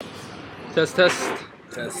Test, test.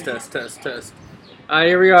 Test, test, test, test.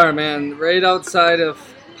 Here we are, man. Right outside of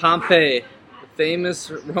Pompeii, the famous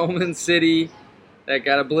Roman city that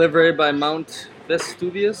got obliterated by Mount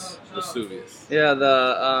Vesuvius. Vesuvius. Yeah,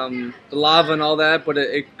 the lava and all that, but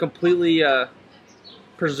it completely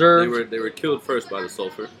preserved. They were killed first by the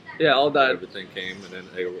sulfur. Yeah, all died. Everything came, and then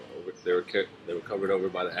they were covered over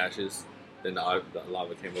by the ashes. Then the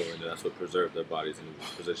lava came over, and that's what preserved their bodies in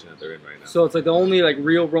the position that they're in right now. So it's like the only like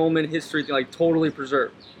real Roman history thing, like totally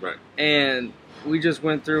preserved. Right. And we just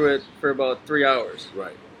went through it for about 3 hours.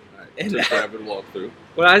 Right. And took forever to walk through.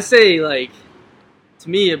 When I say like, to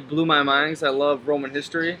me it blew my mind because I love Roman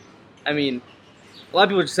history. I mean, a lot of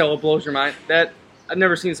people just say, "Well, it blows your mind." That I've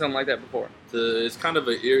never seen something like that before. It's kind of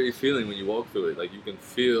an eerie feeling when you walk through it. Like you can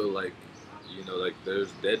feel like, like there's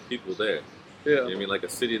dead people there. Yeah. You know what I mean, like a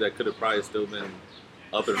city that could have probably still been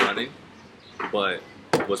up and running, but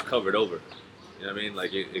was covered over. You know what I mean?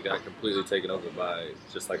 Like it got completely taken over by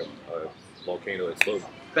just like a volcano exploding.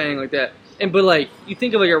 Bang, like that. But like you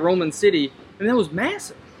think of like a Roman city, and that was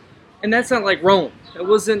massive. And that's not like Rome. It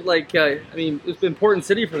wasn't like it was an important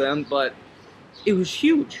city for them, but it was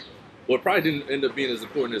huge. Well, it probably didn't end up being as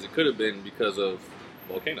important as it could have been because of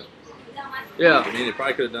volcano. Yeah. I mean, it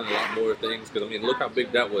probably could have done a lot more things because look how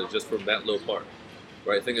big that was just from that little part,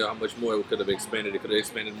 right? Think of how much more it could have expanded. It could have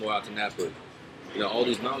expanded more out to Naples. All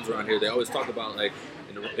these mountains around here. They always talk about like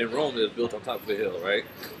in Rome, it was built on top of a hill, right?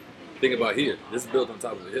 Think about here. This is built on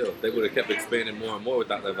top of a hill. They would have kept expanding more and more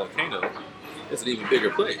without that volcano. It's an even bigger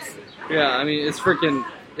place. Yeah, I mean, it's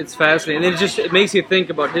fascinating. And it makes you think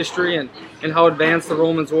about history and how advanced the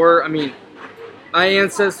Romans were. I mean, my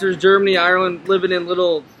ancestors, Germany, Ireland, living in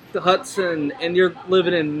little huts, and you're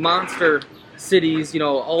living in monster cities. We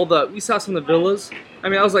saw some of the villas. I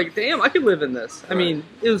mean, I was like, damn, I could live in this. I mean,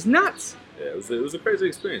 it was nuts. Yeah, it was a crazy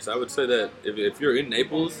experience. I would say that if you're in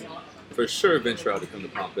Naples, for sure venture out to come to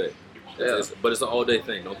Pompeii. Yeah. But it's an all-day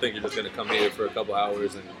thing. Don't think you're just going to come here for a couple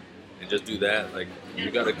hours and just do that. Like,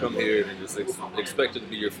 you got to come here and just expect it to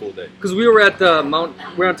be your full day. Because we were at the mount.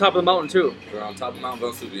 We're on top of the mountain too. We're on top of Mount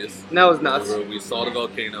Vesuvius. And that was nuts. We saw the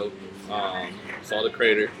volcano, saw the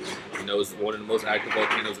crater. It's one of the most active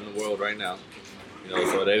volcanoes in the world right now.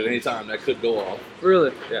 So at any time that could go off.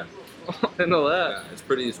 Really? Yeah. I didn't know that. Yeah, it's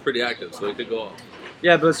pretty active, so it could go off.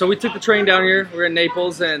 Yeah, but so we took the train down here. We're in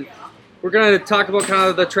Naples, and we're gonna talk about kind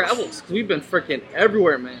of the travels because we've been freaking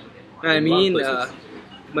everywhere, man. I mean,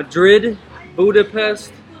 Madrid,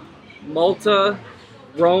 Budapest, Malta,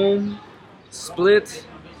 Rome, Split,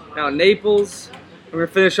 now Naples. We're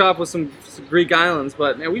gonna finish off with some Greek islands,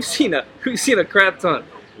 but man, we've seen a crap ton.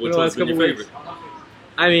 Which one's been your favorite?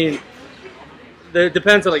 I mean, it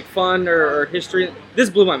depends on like fun or history. This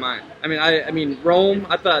blew my mind. I mean Rome.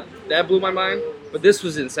 I thought that blew my mind, but this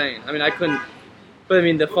was insane. I mean, I couldn't. But I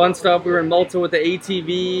mean, the fun stuff. We were in Malta with the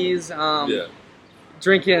ATVs.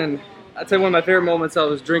 Drinking. I'd say one of my favorite moments. I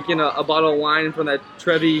was drinking a bottle of wine from that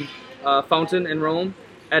Trevi fountain in Rome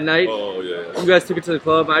at night. Oh yeah. You guys took it to the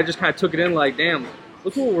club. And I just kind of took it in like, damn,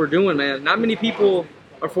 look what we're doing, man. Not many people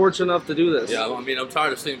are fortunate enough to do this. Yeah, I mean, I'm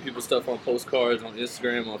tired of seeing people's stuff on postcards, on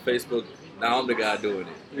Instagram, on Facebook. Now I'm the guy doing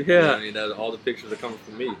it. Yeah. All the pictures are coming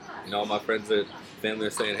from me. All my friends and family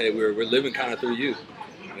are saying, hey, we're living kind of through you.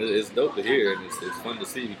 It's dope to hear, and it's fun to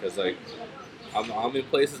see because, like, I'm in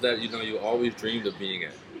places that, you always dreamed of being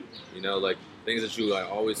at. Like, things that you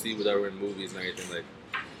always see whatever in movies and everything. Like,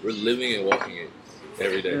 we're living and walking it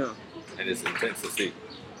every day. Yeah. And it's intense to see.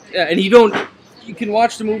 Yeah, and you can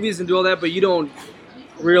watch the movies and do all that, but you don't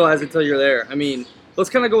realize it until you're there. I mean, let's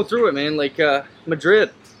kind of go through it, man. Like, Madrid.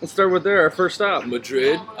 Let's start with there, our first stop.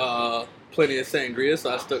 Madrid, plenty of sangria,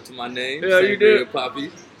 so I stuck to my name. Yeah, you did. Poppy.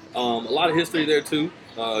 A lot of history there, too.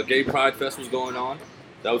 Gay Pride Fest was going on.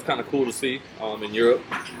 That was kind of cool to see in Europe.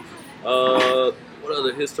 What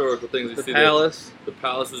other historical things we see there? The palace. The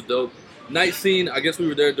palace was dope. Night scene, I guess we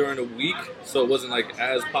were there during the week, so it wasn't like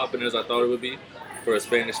as popping as I thought it would be for a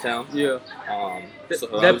Spanish town. Yeah.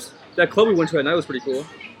 That club we went to at night was pretty cool.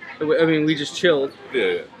 I mean, we just chilled.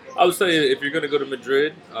 Yeah. I would say if you're going to go to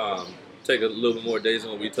Madrid, take a little bit more days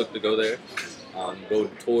than what we took to go there. Go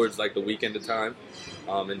towards like the weekend of time.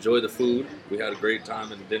 Enjoy the food. We had a great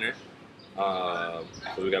time at the dinner. So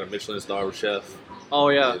we got a Michelin star chef. Oh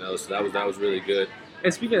yeah. So that was really good.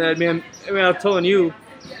 And speaking of that, man, I was telling you,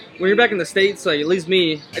 when you're back in the States, like at least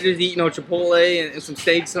me, I just eat Chipotle and some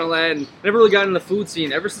steaks and all that, and I never really got in the food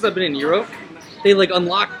scene. Ever since I've been in Europe, they like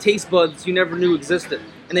unlock taste buds you never knew existed,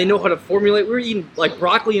 and they know how to formulate. We were eating like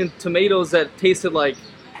broccoli and tomatoes that tasted like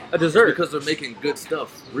a dessert. It's because they're making good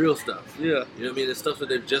stuff, real stuff. Yeah. You know what I mean? It's stuff that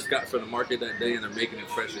they've just got from the market that day and they're making it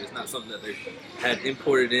fresh. It's not something that they had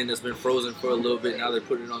imported in that's been frozen for a little bit. Now they're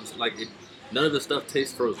putting it on. None of the stuff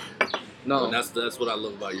tastes frozen. No. And that's what I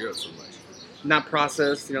love about Europe so much. Not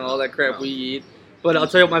processed, you know, all that crap we eat. But I'll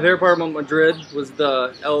tell you what, my favorite part about Madrid was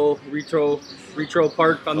the El Retro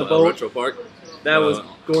Park on the boat. Retro Park. That was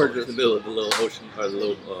gorgeous. The little ocean, or the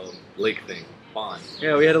little lake thing. Pond.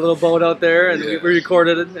 Yeah, we had a little boat out there, and we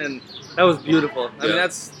recorded it, and that was beautiful. I mean,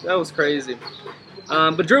 that was crazy.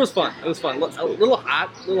 Madrid was fun. It was fun. A little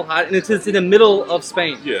hot, and it's in the middle of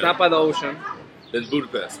Spain. Yeah. It's not by the ocean. Then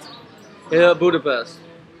Budapest. Yeah, Budapest.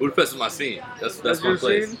 Budapest is my scene. That's my your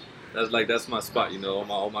place. scene? That's my spot. You know,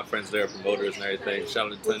 all my friends there are promoters and everything.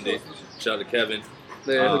 Shout out to Tunde. Shout out to Kevin.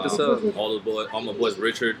 They hooked us up. All my boys,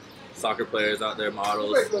 Richard, soccer players out there,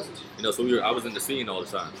 models. You know, so I was in the scene all the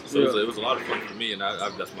time. So it was a lot of fun for me, and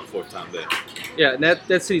that's my 4th time there. Yeah, and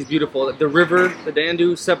that city's beautiful. The river, the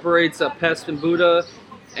Danube, separates Pest and Buda,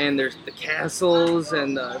 and there's the castles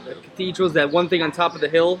and the cathedrals. That one thing on top of the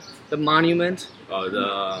hill, the monument.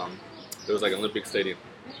 There was like an Olympic stadium.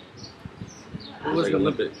 It was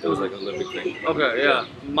Olympic. It was like an Olympic thing. Okay, yeah,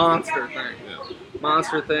 monster thing. Yeah.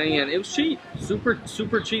 Monster thing, and it was cheap.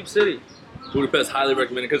 Super cheap city. Budapest, highly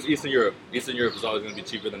recommended, because Eastern Europe is always going to be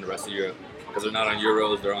cheaper than the rest of Europe, because they're not on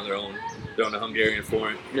euros, they're on their own. They're on the Hungarian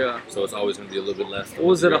forint. Yeah. So it's always going to be a little bit less. What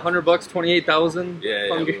was it? $100, 28,000.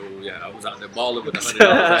 Yeah. I was out there balling with the $100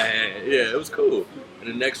 I had. Yeah, it was cool. And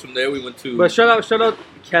then next from there we went to. But shout out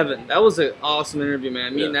Kevin. That was an awesome interview,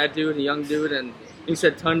 man. Meeting that dude, a young dude, and he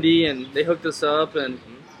said Tunde, and they hooked us up, and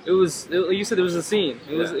you said it was a scene.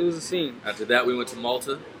 It was a scene. After that we went to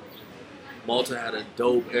Malta. Malta had a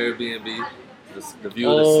dope Airbnb. The view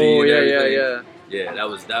of the sea and everything. Yeah, that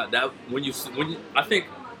was that when you I think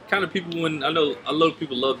kind of people when I know a lot of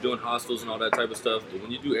people love doing hostels and all that type of stuff, but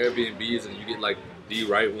when you do Airbnbs and you get like the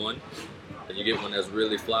right one and you get one that's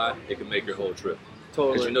really fly, it can make your whole trip.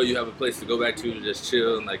 Totally. Because you know you have a place to go back to just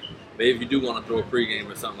chill, and like maybe if you do want to throw a pregame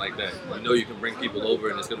or something like that, you know you can bring people over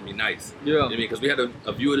and it's gonna be nice. Yeah. You know what I mean, because we had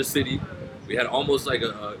a view of the city. We had almost like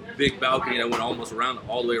a big balcony that went almost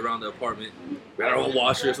all the way around the apartment. We had our own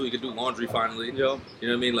washer so we could do laundry finally. Yep. You know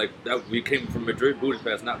what I mean? Like that, we came from Madrid,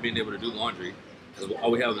 Budapest, not being able to do laundry because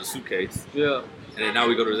all we have is a suitcase. Yeah. And then now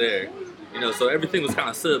we go to there. You know, so everything was kind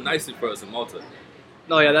of set up nicely for us in Malta.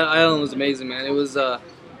 Oh yeah, that island was amazing, man. It was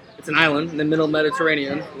it's an island in the middle of the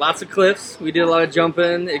Mediterranean. Lots of cliffs. We did a lot of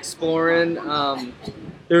jumping, exploring.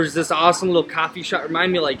 There's this awesome little coffee shop.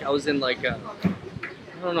 Remind me like I was in like I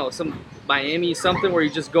don't know, some Miami something where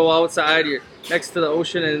you just go outside, you're next to the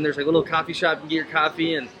ocean, and there's like a little coffee shop, you get your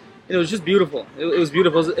coffee, and it was just beautiful. It was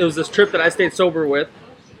beautiful. It was this trip that I stayed sober with,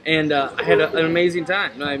 and I had an amazing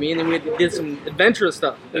time, you know what I mean? And we did some adventurous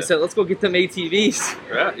stuff. They said, let's go get them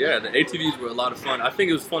ATVs. Yeah, the ATVs were a lot of fun. I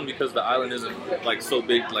think it was fun because the island isn't like so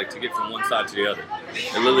big like to get from one side to the other.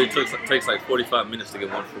 It literally takes like 45 minutes to get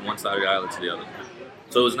from one side of the island to the other.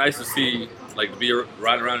 So it was nice to see, like, to be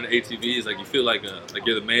riding around in ATVs. Like, you feel like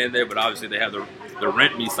you're the man there, but obviously they have the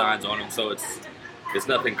rent me signs on them, so it's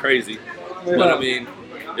nothing crazy. Yeah. But I mean,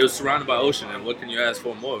 it was surrounded by ocean, and what can you ask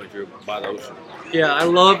for more if you're by the ocean? Yeah, I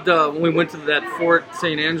loved when we went to that Fort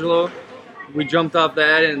St. Angelo. We jumped off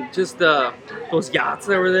that, and just those yachts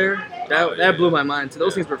that were there, that blew my mind. So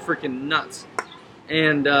those things were freaking nuts.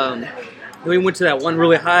 And then we went to that one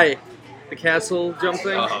really high. The castle jump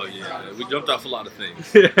thing? Oh, yeah. We jumped off a lot of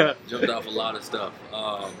things. Yeah. Jumped off a lot of stuff.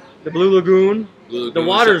 The Blue Lagoon. The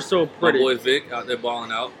water's so pretty. My boy Vic out there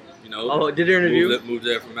balling out, you know. Oh, did he interview? Moved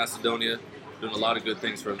there from Macedonia. Doing a lot of good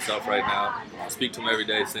things for himself right now. I speak to him every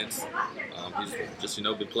day since. He's just, you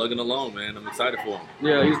know, been plugging along, man. I'm excited for him.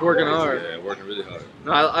 Yeah, he's working hard. Yeah, working really hard.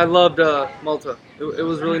 No, I loved Malta. It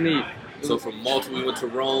was really neat. So from Malta, we went to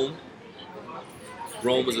Rome.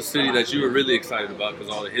 Rome was a city that you were really excited about because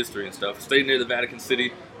of all the history and stuff. Stayed near the Vatican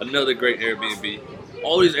City, another great Airbnb.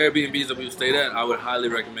 All these Airbnbs that we've stayed at, I would highly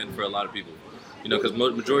recommend for a lot of people. You know, because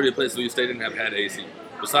majority of the places we stayed in have had AC.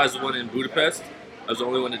 Besides the one in Budapest, that was the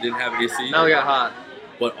only one that didn't have AC. Now it got hot.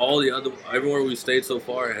 But everywhere we've stayed so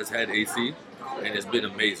far has had AC, and it's been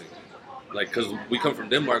amazing. Like, because we come from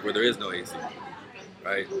Denmark where there is no AC,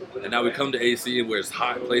 right? And now we come to AC where it's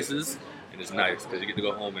hot places. And it's nice because you get to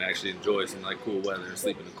go home and actually enjoy some like cool weather and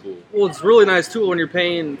sleep in the cool. Well, it's really nice too when you're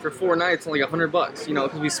paying for 4 nights only $100, you know,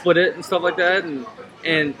 because we split it and stuff like that,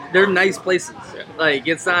 and they're nice places. Yeah. Like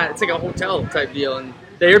it's like a hotel type deal, and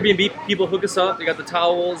the Airbnb people hook us up. They got the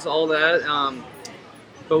towels, all that.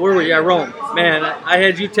 But where were we? Yeah, Rome. Man, I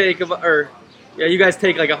had you you guys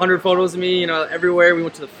take like 100 photos of me, you know, everywhere. We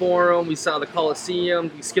went to the Forum, we saw the Colosseum,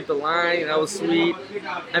 we skipped the line, that was sweet.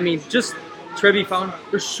 I mean, just Trevi Fountain.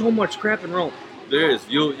 There's so much crap in Rome. There is.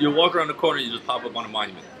 You walk around the corner, you just pop up on a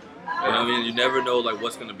monument. You know what I mean? You never know like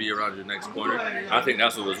what's gonna be around your next corner. I think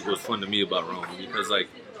that's what was fun to me about Rome, because like,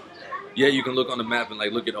 yeah, you can look on the map and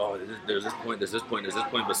like look at, oh, there's this point, there's this point, there's this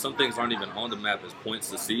point, but some things aren't even on the map as points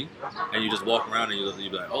to see, and you just walk around and you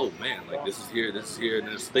be like, oh man, like this is here, and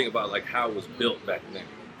then just think about like how it was built back then,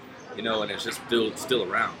 you know, and it's just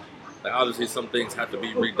still around. Like obviously some things have to be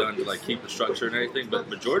redone to like keep the structure and everything, but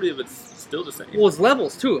majority of it's still the same. Well, it's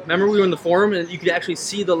levels too. Remember we were in the forum and you could actually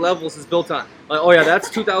see the levels it's built on. Like, oh yeah, that's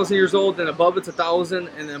 2,000 years old, and above it's 1,000,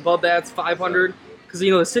 and then above that's 500. Because, you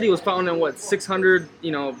know, the city was founded in, what, 600,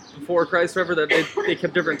 you know, before Christ, whatever, that they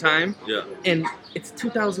kept different time. Yeah. And it's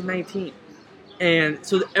 2019. And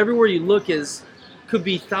so everywhere you look could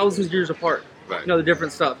be thousands of years apart. Right. You know, the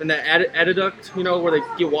different stuff. And that aqueduct, you know, where they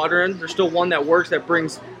get water in, there's still one that works that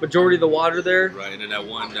brings majority of the water there. Right, and then that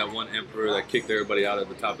one emperor that kicked everybody out at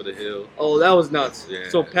the top of the hill. Oh, that was nuts. Yeah.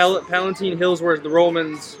 So Palatine Hills, where the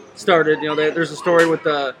Romans started, you know, there's a story with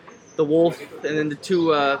the wolf and then the two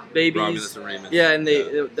babies. Romulus and Remus. Yeah, and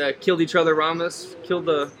they killed each other. Romulus killed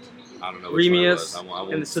the I don't know which Remus. one it was. I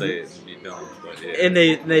won't say it and be dumb, but yeah. And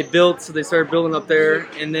they built, so they started building up there.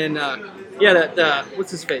 And then, yeah,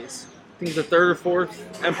 what's his face? I think the third or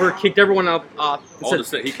fourth emperor kicked everyone off.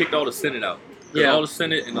 He kicked all the Senate out. Yeah. All the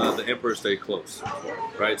Senate and the emperor stayed close,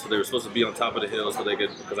 right? So they were supposed to be on top of the hill so they could,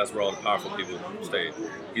 because that's where all the powerful people stayed.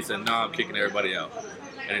 He said, nah, I'm kicking everybody out.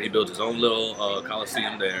 And then he built his own little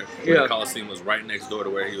Colosseum there. Yeah. The Colosseum was right next door to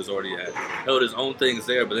where he was already at. Held his own things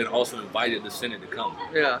there, but then also invited the Senate to come.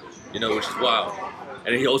 Yeah. You know, which is wild.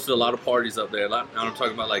 And he hosted a lot of parties up there. I'm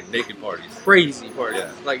talking about like naked parties. Crazy parties.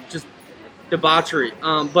 Yeah. Like just debauchery.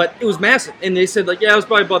 But it was massive. And they said, like, yeah, it was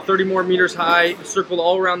probably about 30 more meters high, circled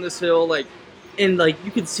all around this hill. Like, and like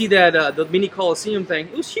you could see that the mini Colosseum thing.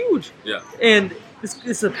 It was huge. Yeah. And this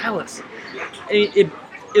is a palace. And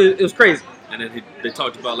it was crazy. And then they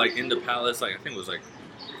talked about like in the palace, like I think it was like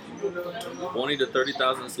 20 to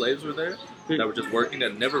 30,000 slaves were there that were just working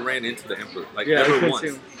that never ran into the emperor, like never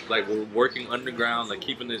once. Like were working underground, like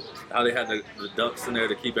keeping it how they had the ducts in there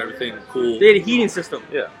to keep everything cool. They had a heating system.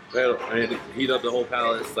 Yeah, they had to heat up the whole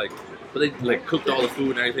palace, like, but they like cooked all the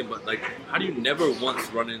food and everything. But like, how do you never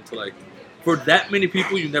once run into like, for that many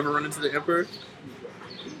people, you never run into the emperor?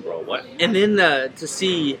 Bro, what? And then to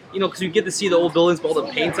see, you know, because you get to see the old buildings with all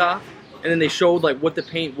the paint off. And then they showed like what the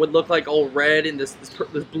paint would look like, all red and this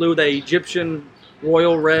blue, that Egyptian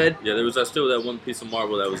royal red. Yeah, there was still that one piece of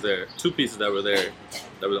marble that was there. Two pieces that were there.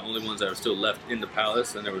 That were the only ones that were still left in the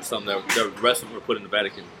palace, and there were some the rest of them were put in the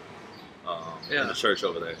Vatican, in the church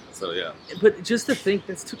over there. So yeah. But just to think,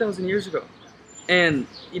 that's 2,000 years ago, and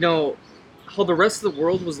you know how the rest of the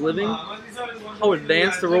world was living, how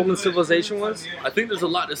advanced the Roman civilization was. I think there's a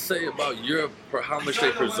lot to say about Europe for how much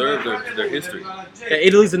they preserve their history. Yeah,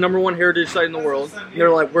 Italy's the #1 heritage site in the world. And they're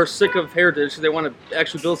like, we're sick of heritage, so they want to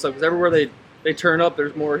actually build stuff, because everywhere they turn up,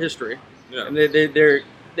 there's more history. Yeah. And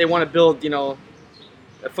they want to build, you know,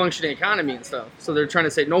 a functioning economy and stuff. So they're trying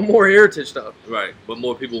to say no more heritage stuff. Right, but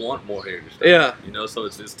more people want more heritage stuff. Yeah. You know, so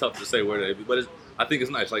it's tough to say where they, but I think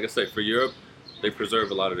it's nice. Like I say, for Europe, they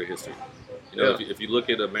preserve a lot of their history. You know, if you look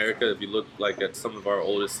at America, if you look like at some of our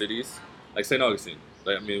oldest cities, like St. Augustine,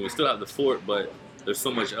 like, I mean, we still have the fort, but there's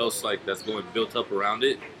so much else like that's going built up around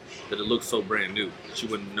it that it looks so brand new that you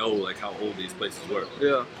wouldn't know like how old these places were.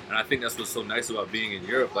 Yeah. And I think that's what's so nice about being in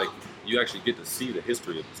Europe. Like you actually get to see the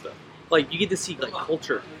history of the stuff. Like you get to see like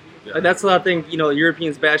culture. Yeah. Like, that's a lot of things, you know,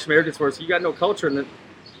 Europeans bash Americans for. So you got no culture, and then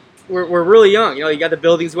we're really young. You know, you got the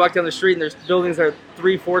buildings. You walk down the street, and there's buildings that are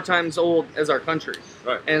 3-4 times old as our country.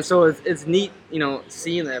 Right. And so it's neat, you know,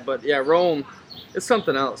 seeing that. But yeah, Rome, it's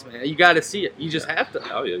something else, man. You got to see it. You just have to.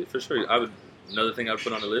 Oh yeah, for sure. Another thing I would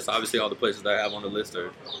put on the list. Obviously, all the places that I have on the list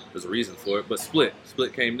there's a reason for it. But Split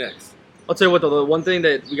came next. I'll tell you what, though, the one thing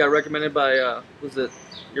that we got recommended by was it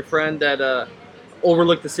your friend that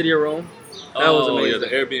overlooked the city of Rome? That was amazing. Yeah,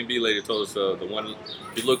 the Airbnb lady told us the one.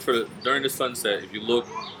 If you look during the sunset, if you look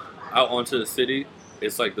out onto the city,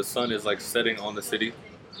 it's like the sun is like setting on the city.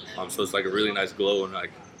 So it's like a really nice glow and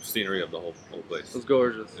like scenery of the whole place. It was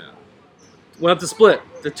gorgeous. Yeah. Went up to Split,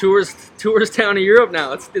 the tourist town of Europe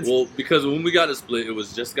now. It's well, because when we got to Split, it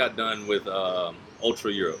was just got done with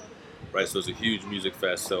Ultra Europe, right? So it's a huge music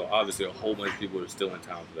fest. So obviously a whole bunch of people are still in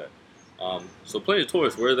town for that. So plenty of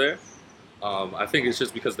tourists were there. I think it's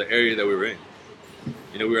just because the area that we were in.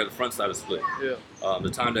 You know, we were at the front side of Split. Yeah. The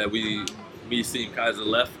time that me, Steve, Kaiser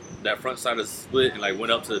left that front side of Split and like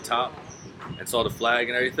went up to the top and saw the flag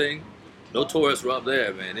and everything, no tourists were up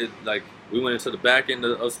there, man. It like we went into the back end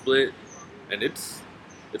of Split, and it's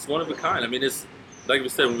one of a kind. I mean, it's like we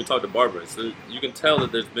said when we talked to Barbara, so you can tell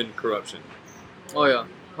that there's been corruption. Oh yeah,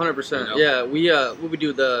 100%. You know? Yeah, we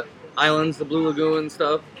do the islands, the Blue Lagoon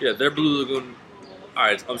stuff. Yeah, their Blue Lagoon. All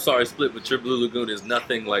right, I'm sorry, Split, but your Blue Lagoon is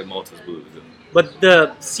nothing like Malta's Blue Lagoon. But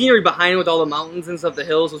the scenery behind it with all the mountains and stuff, the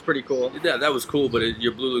hills was pretty cool. Yeah, that was cool, but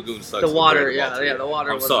your Blue Lagoon sucks. The water, compared to Malta. yeah, the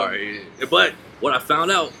water. I'm sorry, but what I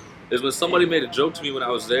found out is when somebody made a joke to me when I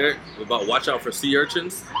was there about watch out for sea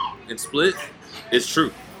urchins in Split, it's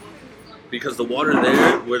true. Because the water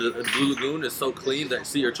there, where the Blue Lagoon is so clean that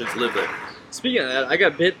sea urchins live there. Speaking of that, I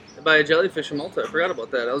got bit by a jellyfish in Malta. I forgot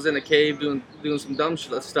about that. I was in a cave doing some dumb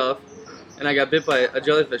stuff, and I got bit by a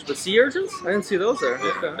jellyfish. But sea urchins, I didn't see those there.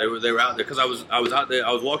 Yeah, Okay. they were out there because I was out there.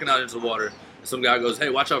 I was walking out into the water. And some guy goes, "Hey,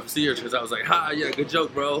 watch out for sea urchins." I was like, "Ha, yeah, good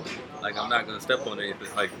joke, bro." Like I'm not gonna step on anything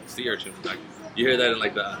like sea urchins. Like you hear that in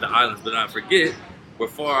like the islands, but I forget we're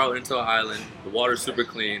far out into an island. The water's super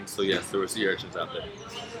clean, so yes, there were sea urchins out there.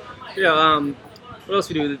 Yeah. What else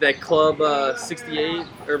we do? That club 68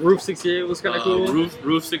 or Roof 68 was kind of cool.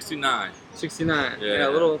 Roof 69. 69. Yeah. A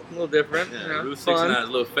little different. Yeah, you know, Roof fun. 69 is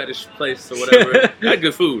a little fetish place or whatever. Had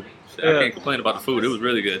good food. I Yeah. can't complain about the food. It was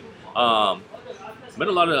really good.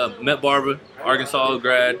 Met Barbara, Arkansas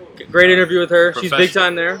grad. Great interview with her. She's big Professional-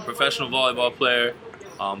 time there. Professional volleyball player.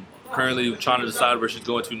 Currently trying to decide where she's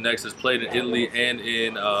going to next. Has played in Italy and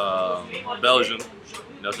in Belgium.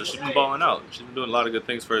 You know, so she's been balling out. She's been doing a lot of good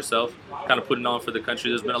things for herself, kind of putting on for the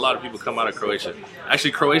country. There's been a lot of people come out of Croatia.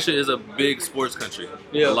 Actually, Croatia is a big sports country.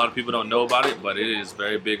 Yeah. A lot of people don't know about it, but it is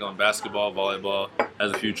very big on basketball, volleyball,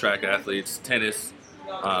 has a few track athletes, tennis.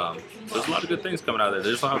 So there's a lot of good things coming out of there.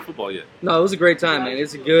 They just don't have football yet. No, it was a great time, man.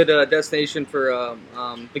 It's a good destination for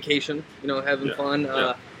vacation. You know, having fun.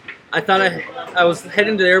 Yeah. I thought I was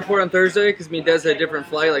heading to the airport on Thursday because me and Des had a different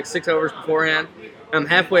flight, like 6 hours beforehand. I'm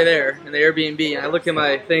halfway there in the Airbnb, and I look at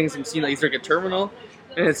my things. I'm seeing like it's like a terminal,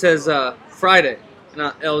 and it says Friday.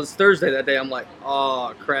 And it was Thursday that day. I'm like,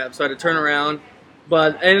 oh crap! So I had to turn around,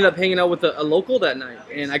 but I ended up hanging out with a local that night,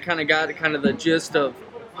 and I kind of got the gist of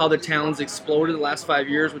how the town's exploded the last 5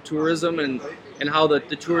 years with tourism and how the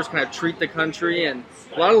tourists kind of treat the country. And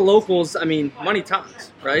a lot of locals, I mean, money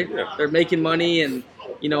talks, right? Yeah. They're making money, and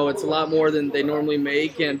you know it's a lot more than they normally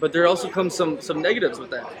make. But there also comes some negatives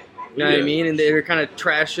with that. You know what I mean? And they're kind of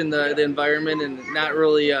trashing the environment and not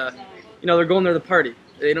really, they're going there to party.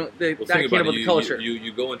 They don't. They Well, not think care about about it. the culture.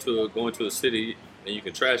 You go into a city and you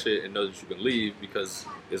can trash it and know that you can leave because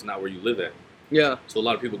it's not where you live at. Yeah. So a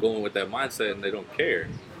lot of people go in with that mindset and they don't care.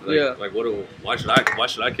 Like, Yeah. Like why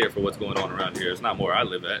should I care for what's going on around here? It's not where I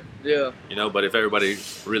live at. Yeah. You know. But if everybody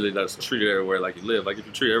really does treat it everywhere like you live, like if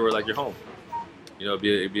you treat it everywhere like your home, you know,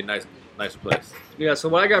 it'd be a nicer place. Yeah. So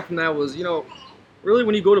what I got from that was, really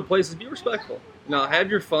when you go to places, be respectful.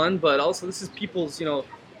 Have your fun, but also this is people's.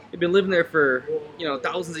 They've been living there for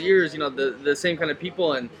thousands of years. The same kind of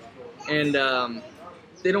people and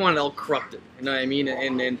they don't want it all corrupted. You know what I mean?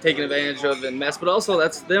 And taken advantage of and mess. But also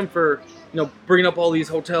that's them for bringing up all these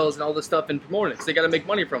hotels and all this stuff and promoting it because they got to make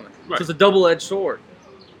money from it. Right. So it's a double-edged sword.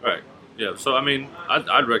 Right. Yeah. So I mean,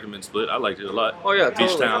 I'd recommend Split. I liked it a lot. Oh yeah, Beach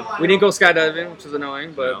totally. town. We didn't go skydiving, which is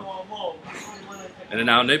annoying, but And then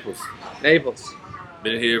now Naples. Naples.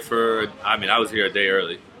 Been here I was here a day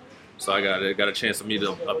early, so I got a chance to meet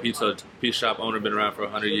a pizza shop owner. Been around for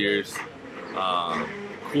 100 years.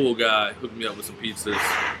 Cool guy, hooked me up with some pizzas,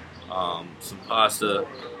 some pasta.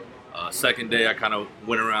 Second day, I kind of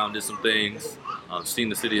went around, did some things, seen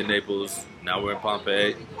the city of Naples. Now we're in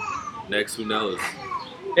Pompeii. Next, who knows?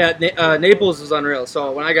 Yeah, Naples was unreal.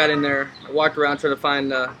 So when I got in there, I walked around trying to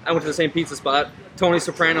find. I went to the same pizza spot. Tony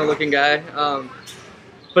Soprano looking guy.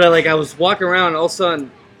 But I was walking around, and all of a sudden,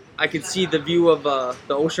 I could see the view of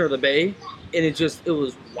the ocean or the bay, and it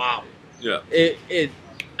was wow. Yeah. It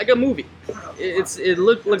like a movie. It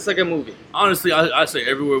looks like a movie. Honestly, I say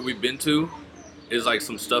everywhere we've been to is like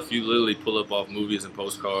some stuff you literally pull up off movies and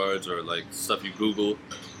postcards or like stuff you Google,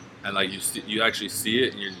 and like you actually see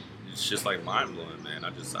it, and it's just like mind blowing, man.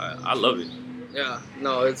 I love it. Yeah,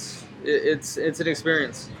 no, it's an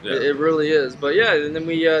experience. Yeah. It really is. But yeah, and then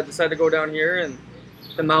we decided to go down here and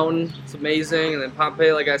the mountain. It's amazing, and then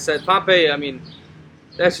Pompeii, like I said, Pompeii. I mean,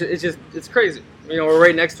 it's crazy. We're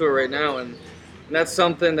right next to it right now, and that's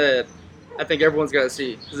something that I think everyone's got to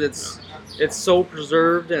see because it's so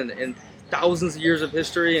preserved and thousands of years of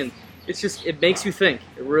history, and it makes you think.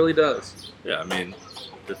 It really does. Yeah, I mean,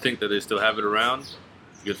 to think that they still have it around,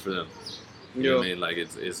 good for them. You know what I mean? Like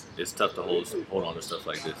it's tough to hold on to stuff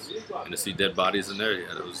like this, and to see dead bodies in there,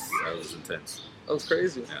 yeah, that was intense. That was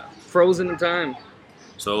crazy. Yeah. Frozen in time.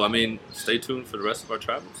 So I mean, stay tuned for the rest of our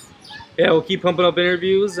travels. Yeah, we'll keep pumping up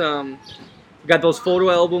interviews. We got those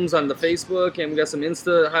photo albums on the Facebook, and we got some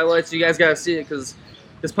Insta highlights. You guys gotta see it because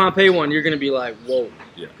This Pompeii one, you're gonna be like, whoa.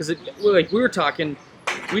 Yeah. Because like we were talking,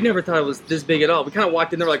 we never thought it was this big at all. We kind of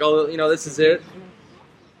walked in there like, oh, this is it,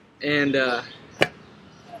 and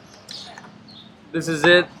this is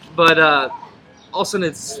it. But all of a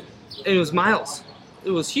sudden, it was miles.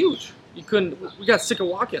 It was huge. You couldn't. We got sick of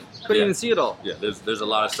walking. Couldn't even see it all. Yeah, there's a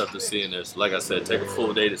lot of stuff to see in this. Like I said, take a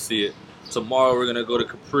full day to see it. Tomorrow we're gonna go to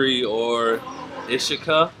Capri or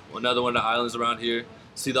Ishika, another one of the islands around here.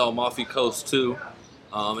 See the Amalfi Coast too.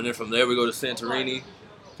 And then from there we go to Santorini.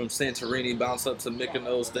 From Santorini, bounce up to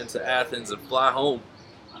Mykonos, then to Athens, and fly home.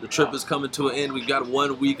 The trip is coming to an end. We've got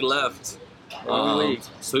 1 week left. 1 week.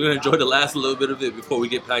 So we're going to enjoy the last little bit of it before we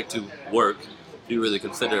get back to work. If you really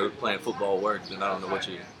consider playing football work, then I don't know what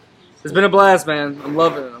you... It's been a blast, man. I'm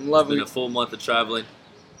loving it. I'm loving it. It's been a full month of traveling.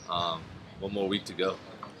 1 more week to go.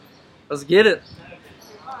 Let's get it.